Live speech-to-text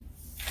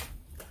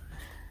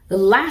The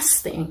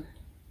last thing,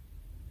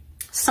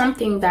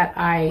 something that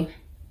I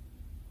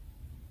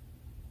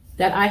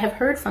have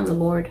heard from the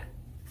Lord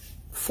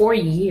for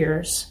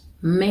years,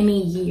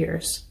 many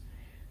years,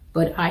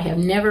 but I have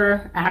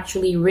never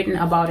actually written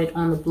about it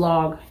on the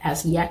blog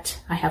as yet.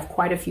 I have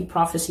quite a few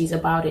prophecies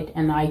about it,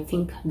 and I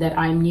think that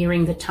I'm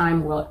nearing the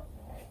time where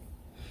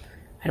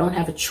I don't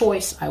have a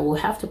choice. I will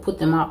have to put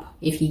them up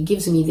if he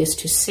gives me this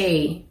to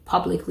say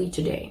publicly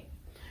today.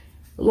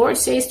 The Lord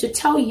says to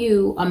tell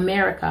you,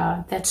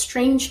 America, that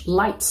strange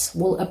lights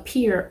will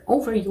appear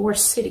over your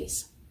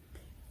cities.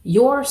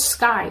 Your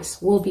skies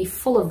will be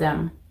full of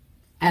them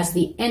as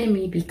the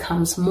enemy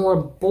becomes more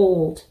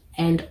bold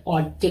and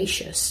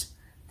audacious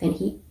than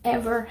he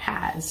ever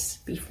has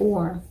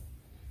before.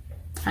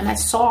 And I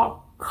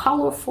saw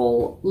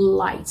colorful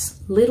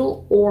lights,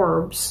 little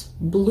orbs,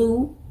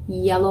 blue,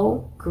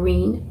 yellow,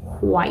 green,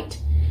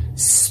 white,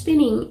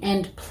 spinning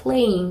and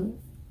playing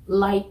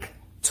like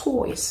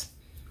toys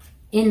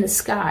in the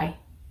sky,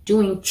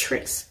 doing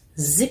tricks,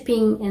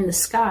 zipping in the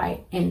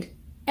sky, and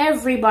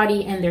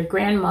everybody and their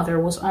grandmother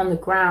was on the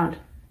ground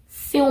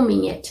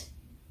filming it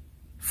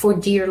for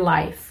dear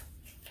life.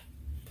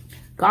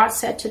 God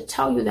said to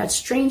tell you that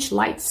strange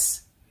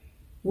lights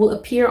will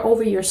appear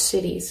over your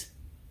cities,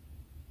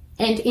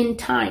 and in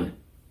time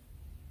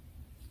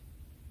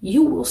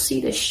you will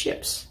see the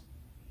ships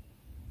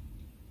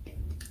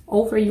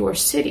over your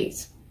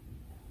cities.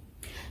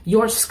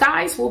 Your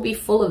skies will be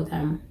full of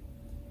them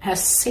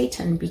as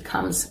Satan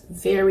becomes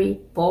very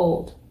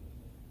bold.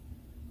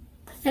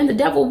 And the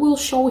devil will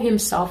show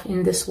himself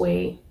in this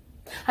way.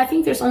 I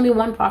think there's only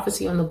one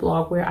prophecy on the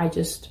blog where I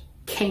just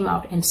came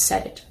out and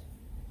said it.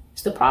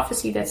 It's the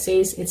prophecy that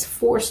says it's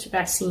forced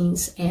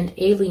vaccines and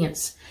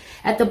aliens.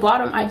 At the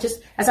bottom,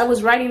 as I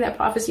was writing that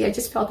prophecy, I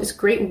just felt this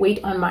great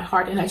weight on my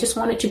heart, and I just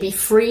wanted to be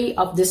free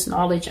of this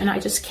knowledge. And I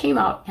just came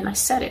out and I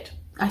said it.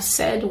 I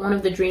said one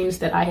of the dreams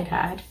that I had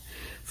had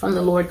from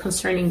the Lord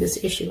concerning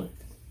this issue.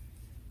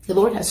 The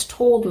Lord has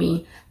told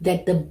me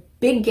that the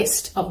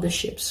biggest of the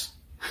ships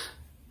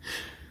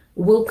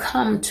will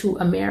come to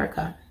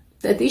America,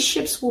 that these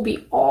ships will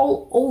be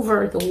all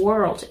over the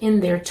world in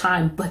their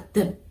time, but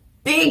the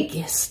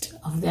biggest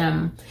of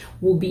them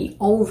will be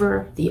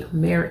over the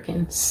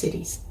American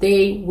cities.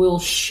 They will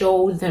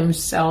show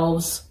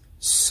themselves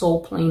so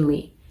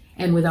plainly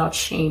and without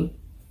shame.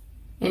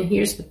 And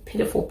here's the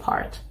pitiful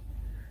part.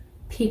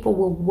 People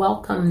will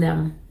welcome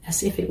them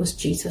as if it was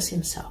Jesus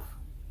himself.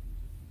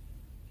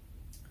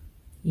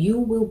 You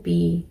will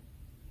be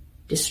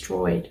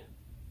destroyed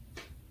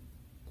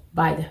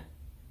by them.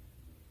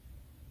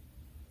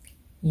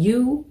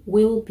 You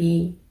will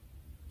be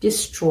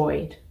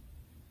destroyed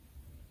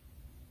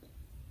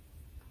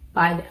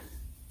by them.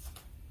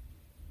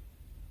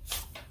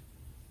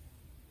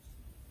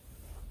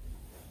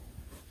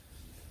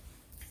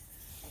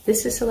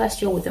 This is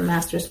Celestial with the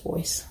Master's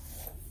Voice.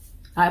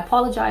 I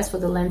apologize for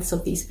the lengths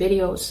of these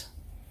videos.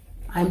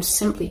 I'm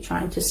simply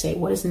trying to say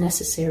what is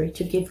necessary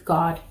to give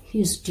God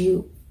his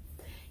due.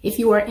 If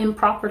you are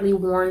improperly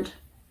warned,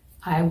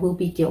 I will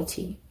be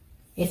guilty.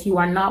 If you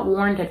are not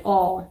warned at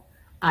all,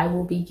 I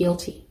will be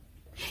guilty.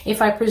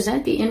 If I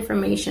present the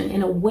information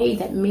in a way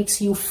that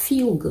makes you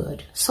feel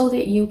good so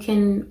that you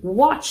can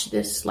watch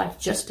this like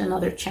just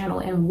another channel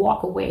and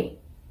walk away,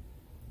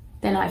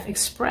 then I've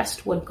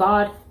expressed what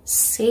God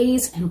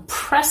says and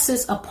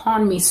presses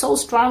upon me so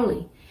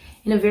strongly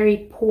in a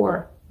very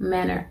poor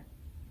manner.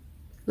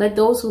 Let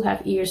those who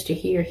have ears to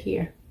hear,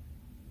 hear.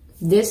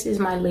 This is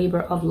my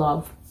labor of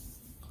love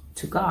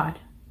to God.